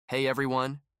Hey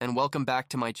everyone, and welcome back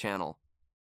to my channel.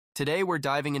 Today we're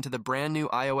diving into the brand new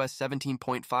iOS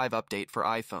 17.5 update for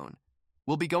iPhone.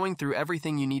 We'll be going through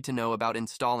everything you need to know about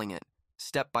installing it,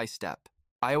 step by step.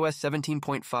 iOS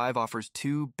 17.5 offers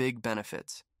two big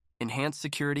benefits: enhanced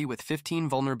security with 15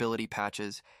 vulnerability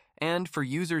patches, and for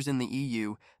users in the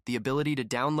EU, the ability to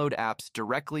download apps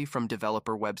directly from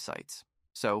developer websites.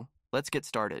 So, let's get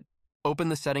started. Open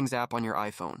the Settings app on your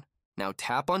iPhone. Now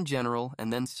tap on General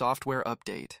and then Software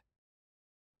Update.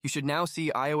 You should now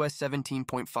see iOS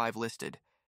 17.5 listed.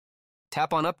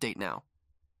 Tap on Update now.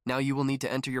 Now you will need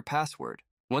to enter your password.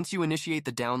 Once you initiate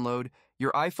the download,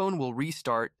 your iPhone will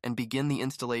restart and begin the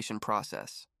installation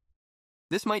process.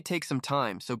 This might take some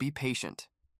time, so be patient.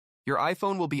 Your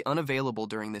iPhone will be unavailable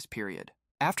during this period.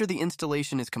 After the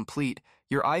installation is complete,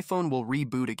 your iPhone will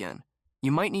reboot again.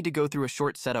 You might need to go through a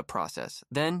short setup process,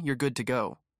 then you're good to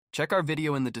go. Check our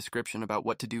video in the description about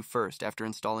what to do first after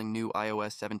installing new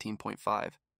iOS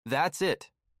 17.5. That's it!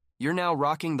 You're now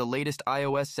rocking the latest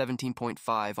iOS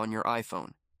 17.5 on your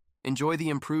iPhone. Enjoy the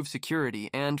improved security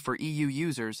and, for EU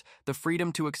users, the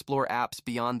freedom to explore apps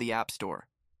beyond the App Store.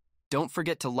 Don't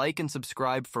forget to like and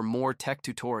subscribe for more tech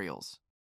tutorials.